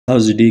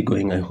How's the day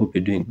going? I hope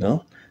you're doing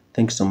well.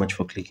 Thanks so much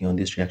for clicking on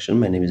this reaction.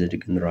 My name is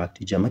Edigan Rock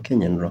DJ. I'm a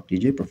Kenyan rock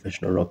DJ,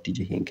 professional rock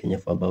DJ here in Kenya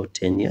for about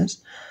 10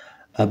 years.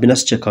 I've been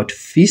asked to check out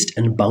Feast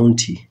and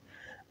Bounty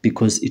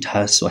because it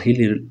has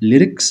Swahili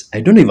lyrics.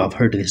 I don't know if I've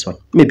heard this one.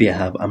 Maybe I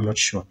have. I'm not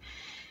sure.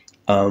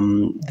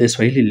 The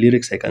Swahili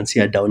lyrics I can see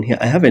are down here.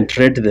 I haven't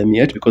read them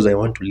yet because I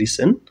want to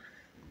listen.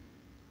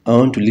 I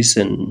want to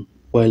listen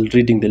while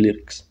reading the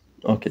lyrics.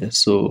 Okay,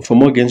 so for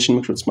more Genshin,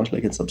 make sure to smash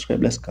like and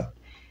subscribe. Let's go.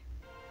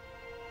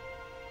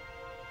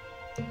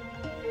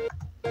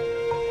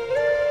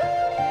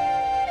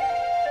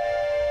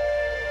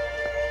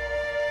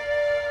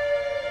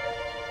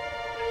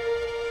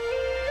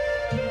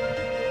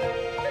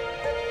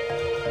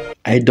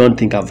 I don't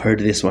think I've heard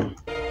this one.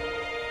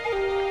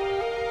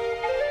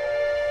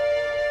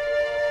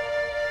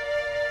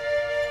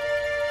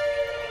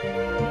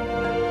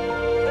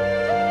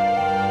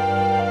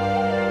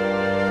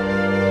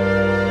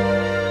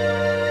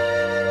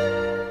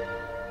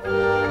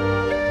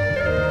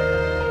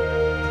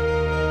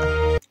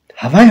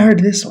 Have I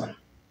heard this one?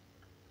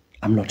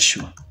 I'm not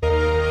sure.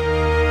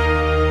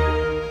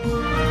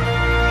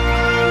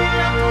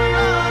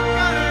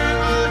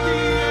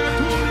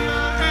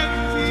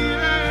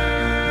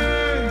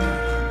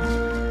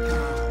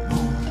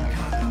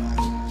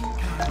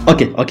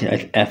 Okay,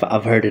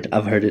 I've heard it.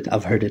 I'm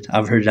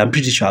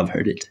pretty sure I've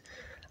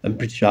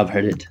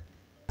heard it.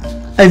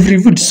 I've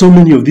reviewed so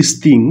many of these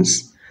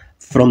things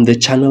from the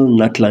channel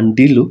NATLAN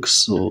Deluxe,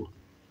 so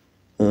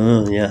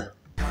yeah.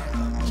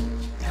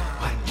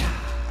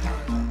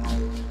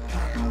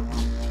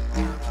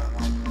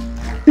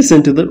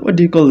 Listen to that. What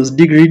do you call this?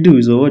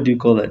 Didgeridoos, or what do you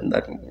call that?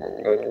 That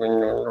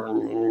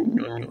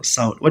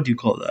sound. What do you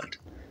call that?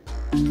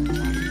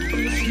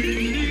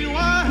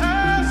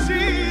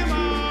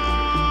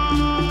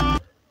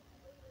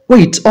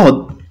 Wait, wait.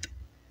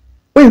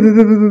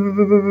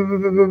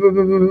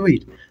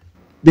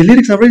 The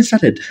lyrics have already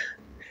started.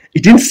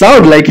 It didn't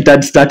sound like it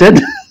had started.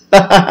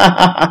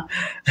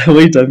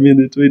 Wait a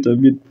minute.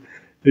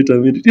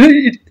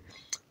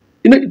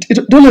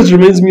 It always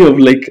reminds me of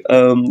like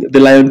the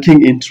Lion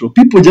King intro.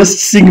 People just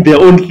sing their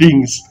own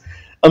things.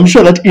 I'm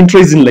sure that intro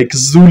is in like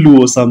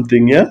Zulu or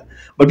something, yeah?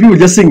 But people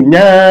just sing,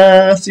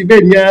 nya, sibe,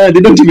 nya.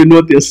 They don't even know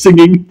what they're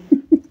singing.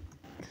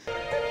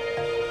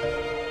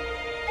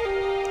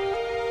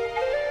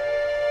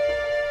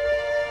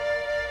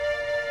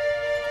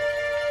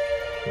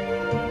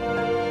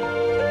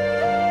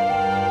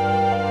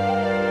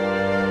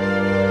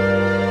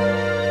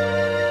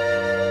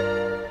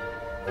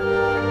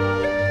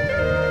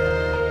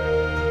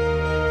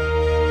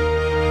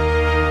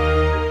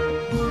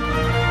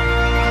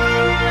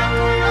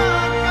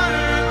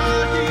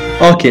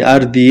 Okay,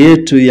 ardhi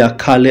yetu ya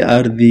kale,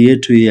 ardhi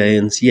yetu ya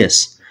enzi.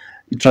 Yes,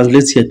 it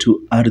translates here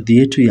to ardhi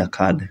yetu ya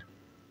kale.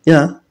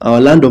 Yeah,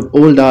 our land of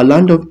old, our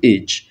land of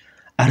age.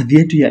 Ardhi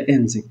yetu ya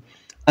enzi.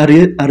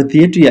 Ardhi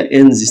yetu ya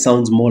enzi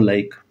sounds more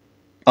like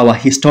our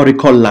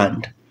historical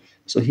land.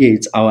 So here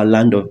it's our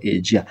land of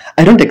age. Yeah,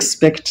 I don't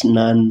expect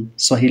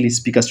non-Swahili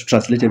speakers to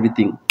translate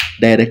everything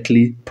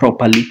directly,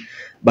 properly,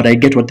 but I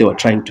get what they were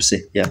trying to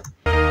say. Yeah.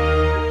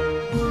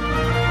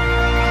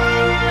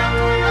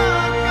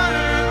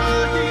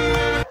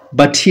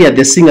 But here,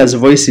 the singer's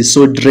voice is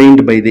so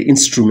drained by the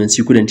instruments,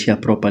 you couldn't hear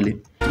properly.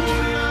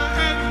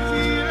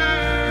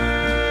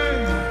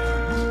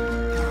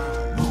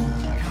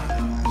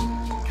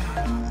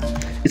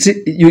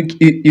 You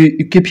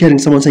keep hearing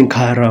someone saying,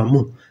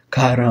 karamu,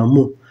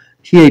 karamu.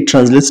 Here it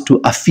translates to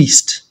a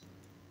feast.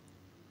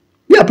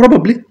 Yeah,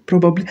 probably.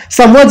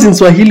 Some words in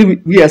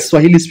Swahili, we as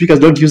Swahili speakers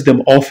don't use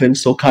them often.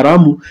 So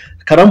karamu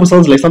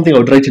sounds like something I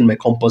would write in my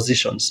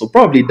composition. So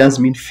probably it does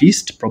mean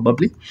feast,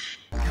 probably.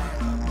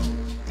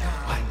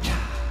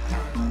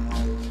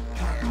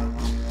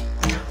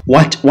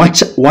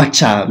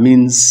 Wacha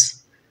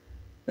means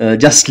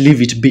just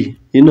leave it be,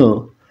 you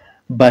know.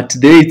 But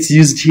the way it's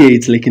used here,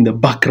 it's like in the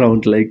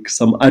background, like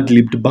some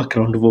ad-libbed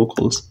background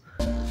vocals.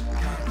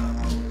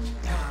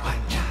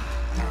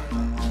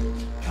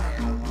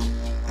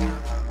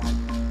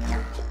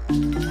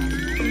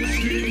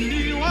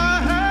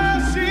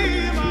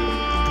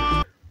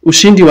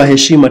 Ushindi wa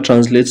heshima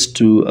translates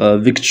to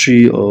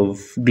victory of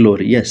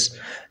glory. Yes,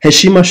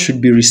 heshima should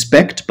be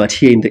respect, but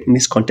here in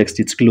this context,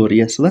 it's glory.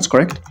 Yes, so that's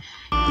correct.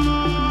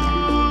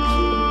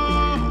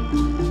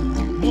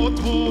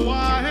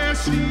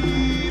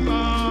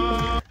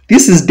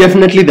 This is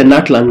definitely the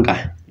NATLAN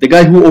guy. The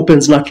guy who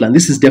opens NATLAN.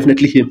 This is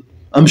definitely him.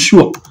 I'm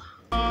sure.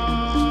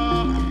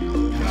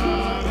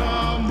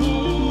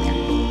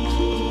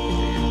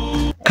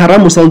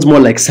 Karamu sounds more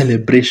like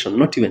celebration,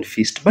 not even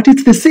feast. But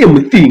it's the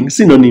same thing,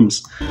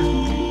 synonyms.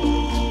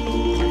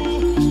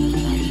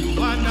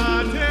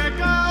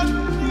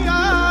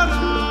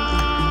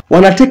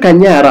 Wanateka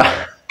nyara.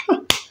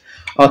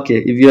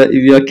 Okay, if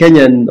you're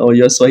Kenyan or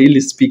you're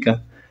Swahili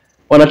speaker,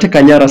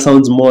 wanateka nyara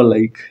sounds more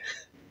like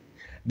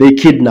they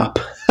kidnap.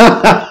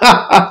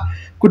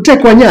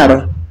 Kutekwa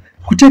nyara.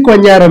 Kutekwa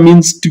nyara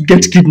means to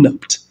get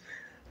kidnapped.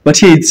 But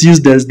here it's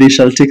used as they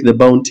shall take the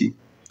bounty.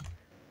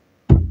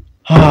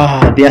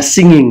 They are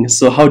singing.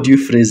 So how do you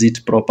phrase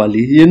it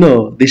properly?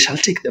 They shall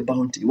take the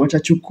bounty.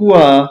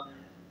 Watachukua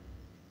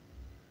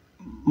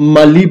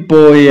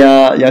malipo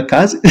ya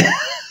kazi.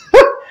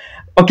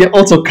 Okay,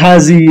 also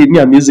kazi. Me,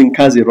 I'm using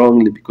kazi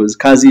wrongly because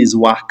kazi is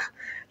work.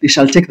 They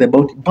shall take the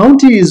bounty.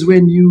 Bounty is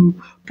when you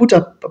put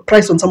a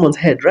price on someone's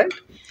head, right?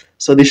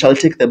 So they shall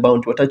take the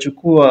bounty.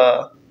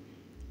 Watachukua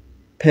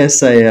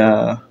pesa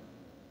ya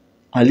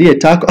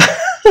aliyetaka.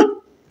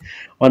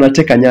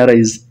 Wanateka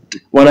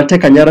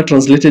nyara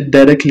translated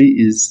directly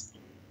is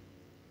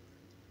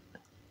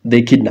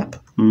they kidnap.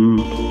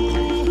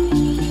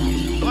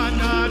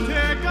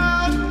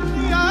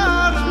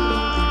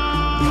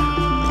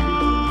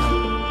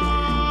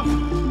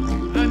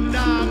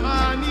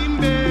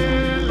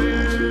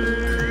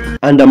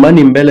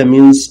 Andamani mbele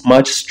means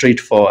march straight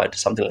forward,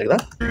 something like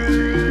that.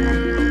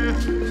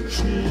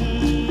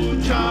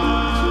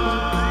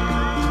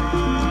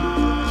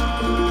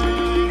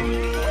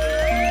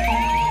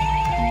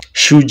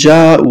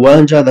 Shuja,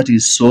 uwanja, that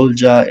is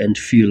soldier and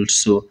field.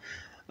 So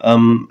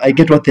I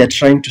get what they're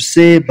trying to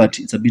say, but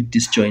it's a bit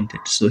disjointed.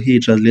 So here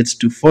it translates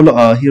to follow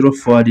our hero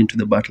forward into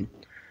the battle.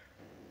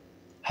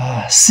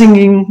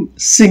 Singing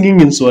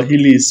in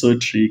Swahili is so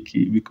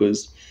tricky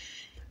because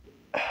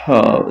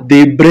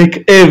they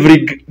break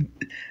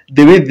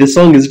the way the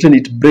song is written,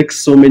 it breaks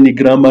so many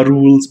grammar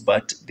rules,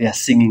 but they are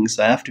singing,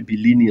 so I have to be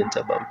lenient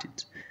about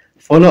it.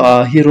 Follow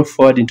our hero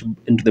forward into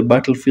the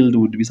battlefield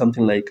would be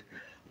something like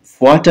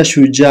fuata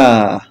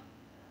shujaa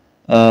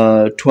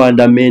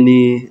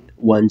tuandameni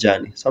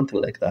uwanjani,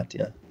 something like that.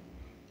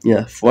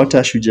 Yeah,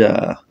 fuata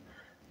shujaa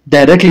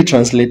directly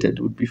translated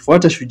would be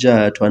fuata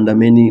shujaa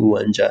tuandameni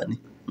uwanjani,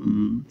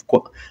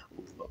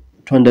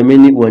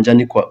 tuandameni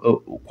uwanjani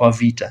kwa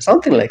vita,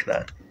 something like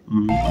that.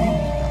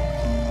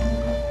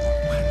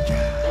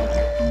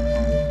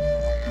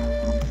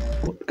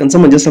 Can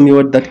someone just tell me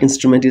what that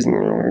instrument is?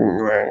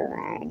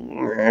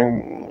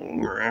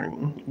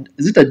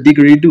 Is it a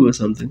didgeridoo or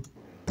something?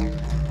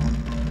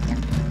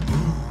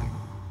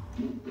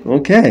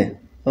 Okay.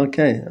 All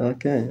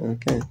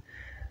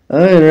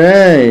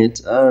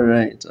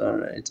right.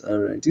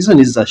 This one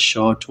is a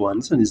short one.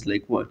 This one is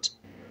like what?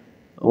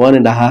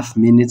 1.5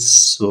 minutes.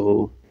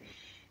 So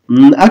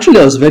actually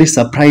I was very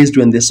surprised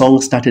when the song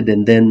started,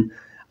 and then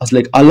I was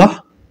like,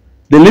 Allah,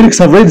 the lyrics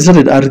have already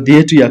started. Ardhi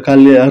yetu ya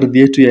kale, ardhi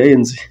yetu ya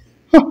enzi.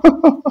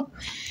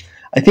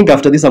 I think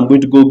after this I'm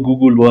going to go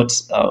Google what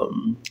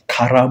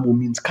karamu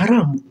means.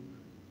 Karamu.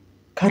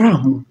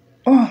 Karamu.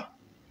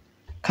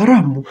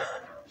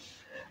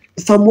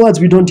 Some words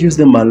we don't use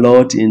them a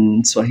lot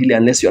in Swahili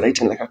unless you're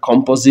writing like a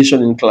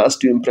composition in class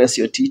to impress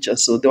your teacher.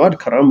 So the word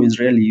karamu is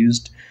rarely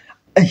used.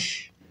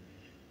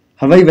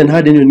 Have I even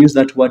heard anyone use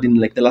that word in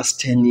like the last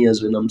 10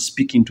 years when I'm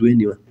speaking to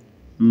anyone?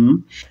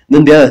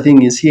 Then the other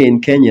thing is, here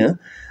in Kenya,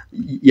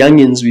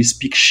 youngins, we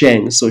speak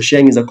Sheng. So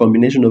Sheng is a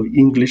combination of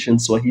English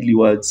and Swahili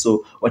words.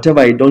 So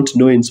whatever I don't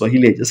know in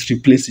Swahili, I just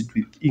replace it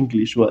with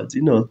English words,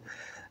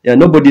 Yeah,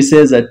 nobody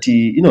says that,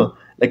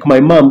 like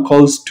my mom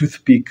calls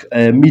toothpick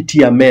miti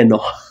ya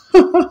meno.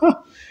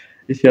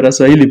 If you're a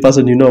Swahili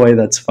person, you know why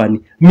that's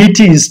funny.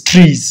 Miti is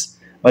trees,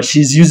 but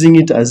she's using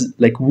it as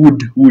like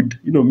wood,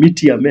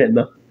 miti ya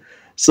meno.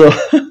 So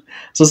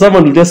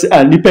someone will just say,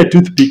 nipe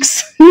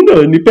toothpicks.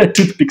 Nipe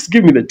toothpicks.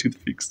 Give me the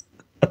toothpicks.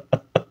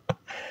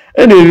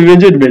 Anyway, if you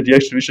enjoyed my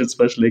reaction, we should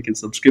smash like and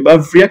subscribe.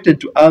 I've reacted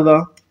to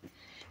other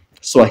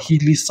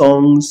Swahili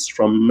songs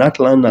from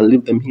NATLAN. I'll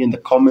leave them here in the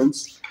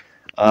comments.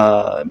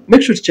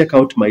 Make sure to check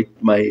out my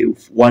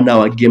 1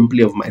 hour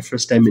gameplay of my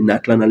first time in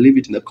NATLAN. I'll leave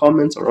it in the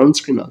comments or on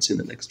screen. I'll see you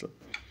in the next one.